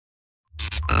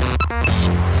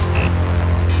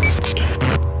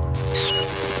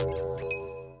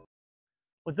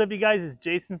What's up, you guys? It's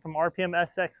Jason from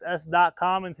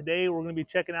RPMSxS.com, and today we're going to be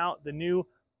checking out the new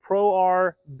Pro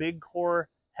R Big Core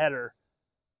header.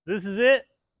 This is it.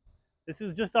 This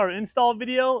is just our install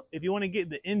video. If you want to get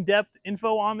the in-depth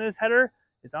info on this header,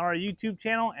 it's on our YouTube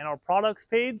channel and our products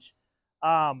page.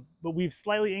 But we've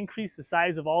slightly increased the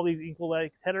size of all these equal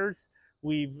length headers.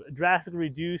 We've drastically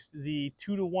reduced the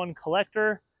 2-to-1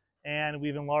 collector, and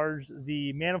we've enlarged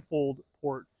the manifold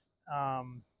ports.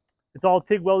 It's all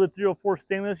Tig Welded 304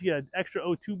 stainless. You got an extra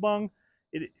O2 bung.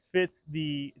 It fits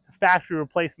it's a factory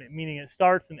replacement, meaning it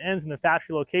starts and ends in the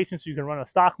factory location, so you can run a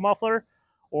stock muffler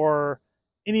or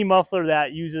any muffler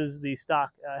that uses the stock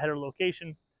header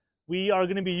location. We are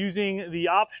going to be using the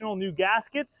optional new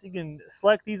gaskets. You can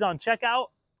select these on checkout,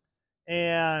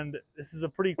 and this is a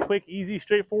pretty quick, easy,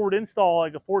 straightforward install,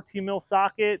 like a 14 mil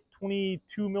socket,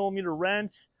 22 millimeter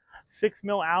wrench, 6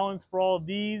 mil Allens for all of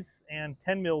these, and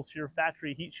 10 mils for your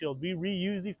factory heat shield. We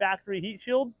reuse the factory heat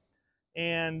shield,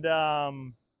 and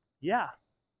yeah,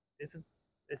 it's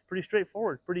pretty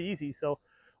straightforward, pretty easy. So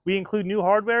we include new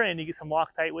hardware, and you get some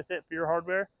Loctite with it for your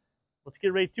hardware. Let's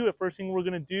get right to it. First thing we're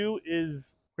going to do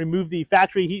is remove the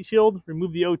factory heat shield,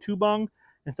 remove the O2 bung,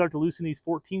 and start to loosen these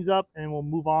 14s up, and we'll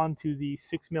move on to the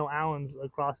 6 mil Allens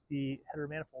across the header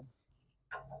manifold.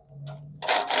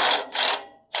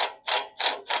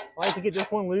 I like to get this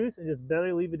one loose and just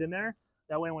barely leave it in there.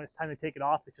 That way when it's time to take it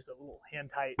off, it's just a little hand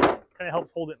tight. Kind of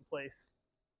helps hold it in place.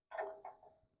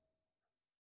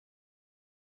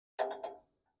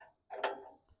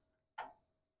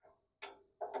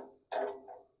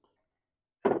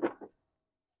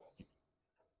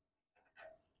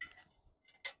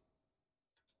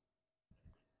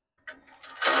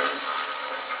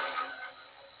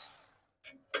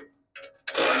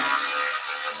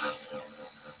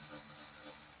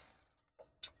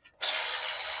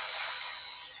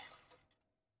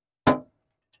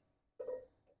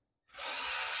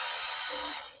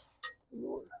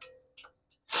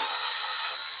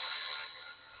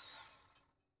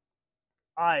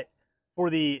 All right, for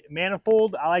the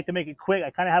manifold, I like to make it quick. I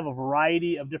kind of have a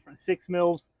variety of different 6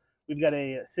 mils. We've got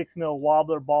a 6 mil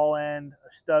wobbler ball end,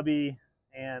 a stubby,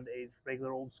 and a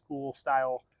regular old school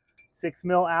style 6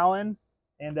 mil Allen.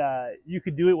 And you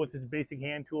could do it with just basic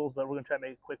hand tools, but we're gonna try to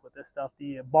make it quick with this stuff.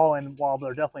 The ball end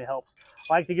wobbler definitely helps.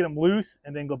 I like to get them loose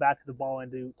and then go back to the ball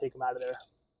end to take them out of there.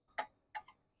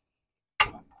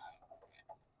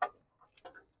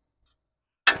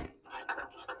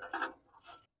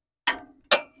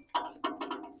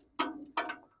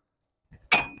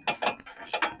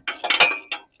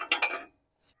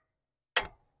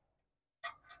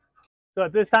 So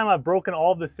at this time, I've broken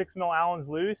all of the 6 mil Allens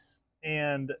loose,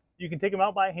 and you can take them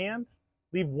out by hand.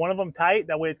 Leave one of them tight.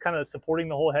 That way it's kind of supporting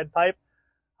the whole head pipe.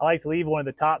 I like to leave one of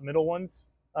the top middle ones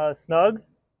snug. And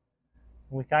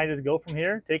we kind of just go from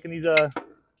here, taking these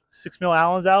 6 mil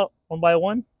Allens out one by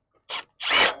one.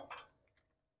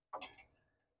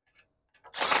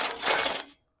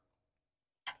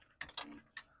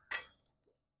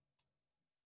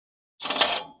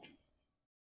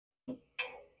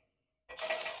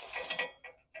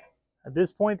 At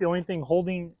this point, the only thing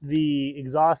holding the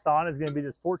exhaust on is going to be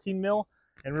this 14 mil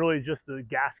and really just the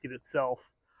gasket itself.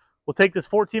 We'll take this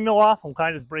 14 mil off and we'll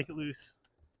kind of just break it loose.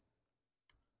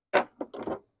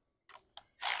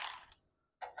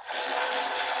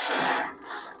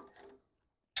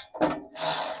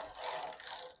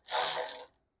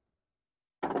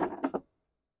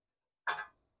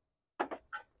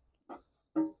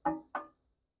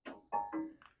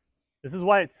 This is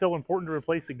why it's so important to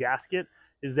replace the gasket,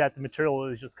 is that the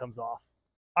material just comes off.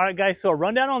 All right, guys, so a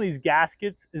rundown on these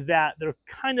gaskets is that they're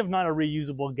kind of not a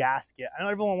reusable gasket. I know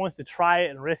everyone wants to try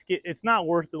it and risk it. It's not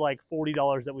worth the like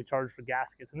 $40 that we charge for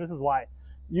gaskets, and this is why.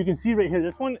 You can see right here,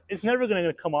 this one, it's never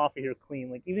gonna come off of here clean.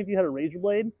 Like, even if you had a razor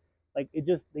blade, like,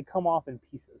 they come off in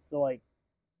pieces. So like,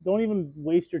 don't even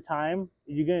waste your time.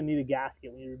 You're gonna need a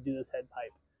gasket when you do this head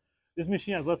pipe. This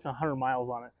machine has less than 100 miles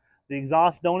on it. The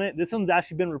exhaust donut, this one's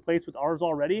actually been replaced with ours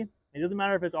already. It doesn't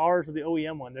matter if it's ours or the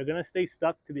OEM one. They're going to stay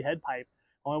stuck to the head pipe.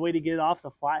 Only way to get it off is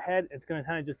a flathead. It's going to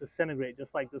kind of just disintegrate,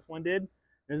 just like this one did.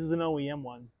 This is an OEM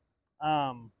one.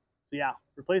 So yeah,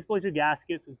 replace both your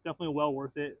gaskets. It's definitely well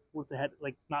worth it. It's worth the head,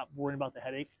 like not worrying about the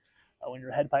headache. When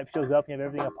your head pipe shows up, you have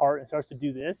everything apart and starts to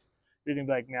do this, you're going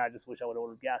to be like, man, I just wish I would have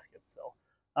ordered gaskets. So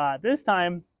this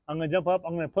time, I'm going to jump up.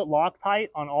 I'm going to put Loctite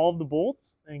on all of the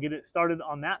bolts and get it started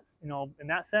on that, in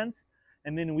that sense.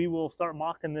 And then we will start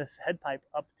mocking this head pipe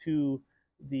up to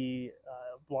the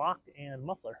block and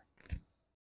muffler. I'm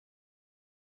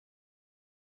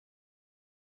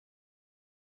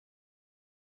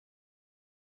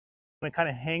going to kind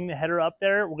of hang the header up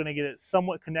there. We're going to get it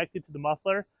somewhat connected to the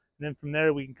muffler. And then from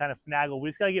there, we can kind of finagle. We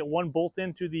just got to get one bolt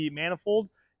into the manifold,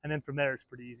 and then from there, it's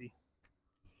pretty easy.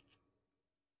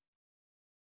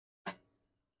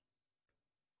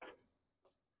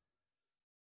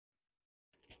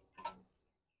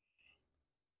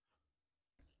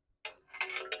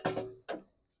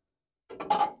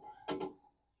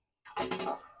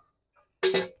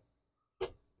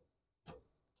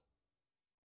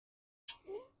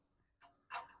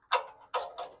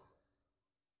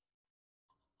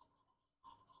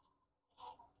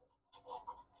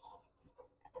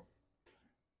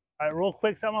 All right, real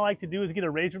quick, something I like to do is get a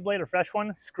razor blade, a fresh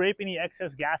one, scrape any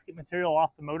excess gasket material off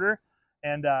the motor,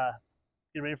 and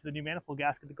get ready for the new manifold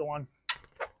gasket to go on.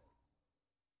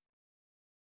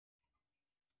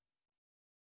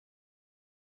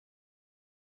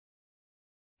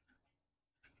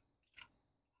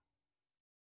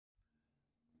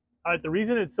 All right, the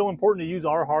reason it's so important to use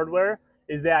our hardware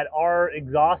is that our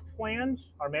exhaust flange,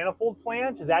 our manifold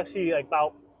flange, is actually like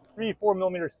about 3 or 4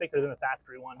 millimeters thicker than the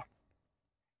factory one.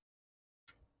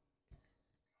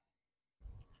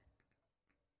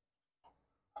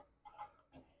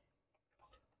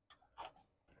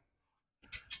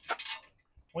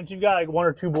 Once you've got like 1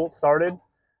 or 2 bolts started,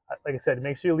 like I said,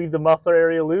 make sure you leave the muffler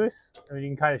area loose, and then you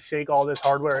can kind of shake all this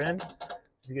hardware in.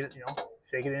 Just get it,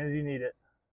 shake it in as you need it.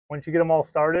 Once you get them all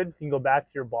started, you can go back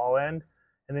to your ball end,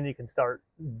 and then you can start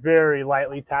very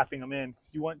lightly tapping them in.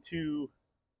 You want to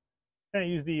kind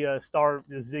of use the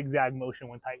zigzag motion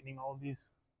when tightening all of these.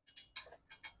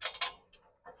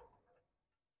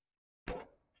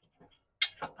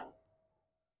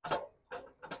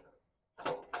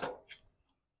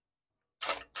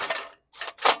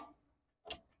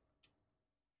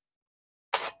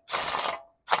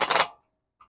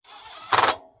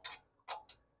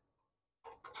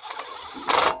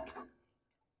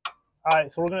 All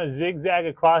right, so we're going to zigzag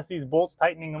across these bolts,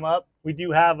 tightening them up. We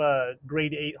do have a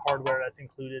grade 8 hardware that's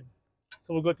included.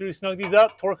 So we'll go through, snug these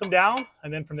up, torque them down,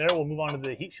 and then from there we'll move on to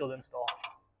the heat shield install.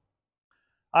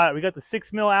 All right, we got the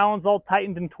 6 mil Allens all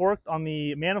tightened and torqued on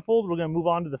the manifold. We're going to move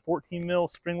on to the 14 mil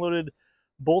spring-loaded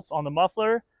bolts on the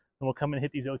muffler, and we'll come and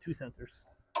hit these O2 sensors.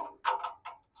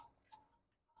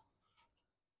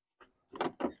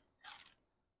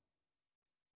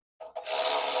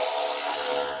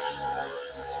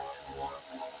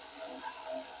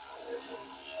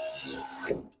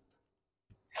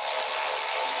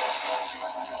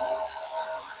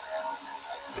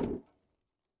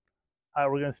 All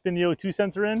right, we're going to spin the O2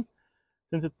 sensor in.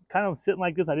 Since it's kind of sitting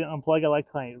like this, I didn't unplug. I like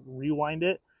to kind of rewind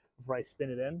it before I spin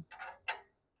it in.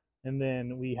 And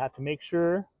then we have to make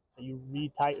sure that you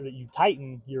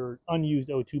tighten your unused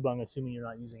O2 bung, assuming you're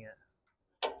not using it.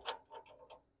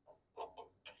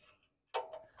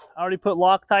 I already put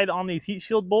Loctite on these heat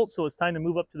shield bolts, so it's time to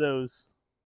move up to those.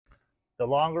 The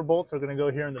longer bolts are going to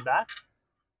go here in the back.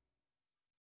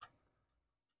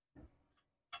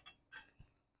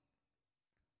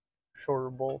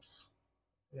 Shorter bolts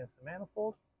against the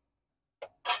manifold.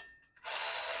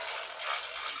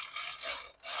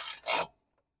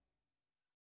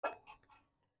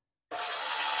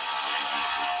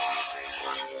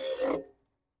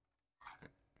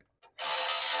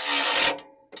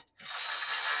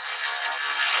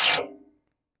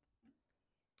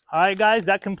 All right, guys,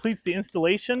 that completes the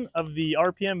installation of the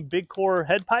RPM big core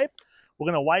head pipe. We're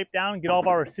going to wipe down and get all of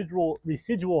our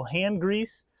residual hand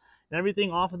grease and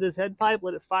everything off of this head pipe,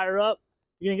 let it fire up.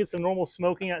 You're going to get some normal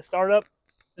smoking at startup.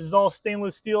 This is all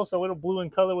stainless steel, so it'll blue in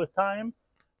color with time.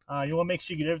 You want to make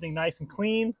sure you get everything nice and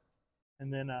clean,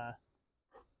 and then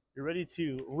you're ready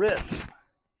to rip.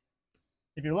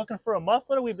 If you're looking for a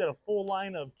muffler, we've got a full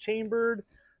line of chambered,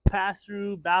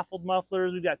 pass-through, baffled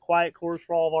mufflers. We've got quiet cores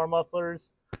for all of our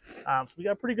mufflers. So we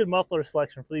got a pretty good muffler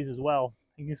selection for these as well.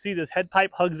 You can see this head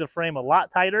pipe hugs the frame a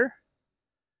lot tighter.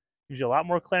 Gives you a lot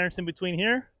more clearance in between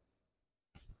here.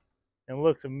 And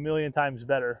looks a million times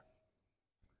better.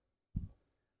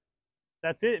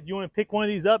 That's it. If you want to pick one of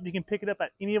these up, you can pick it up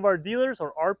at any of our dealers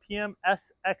or rpmsxs.com.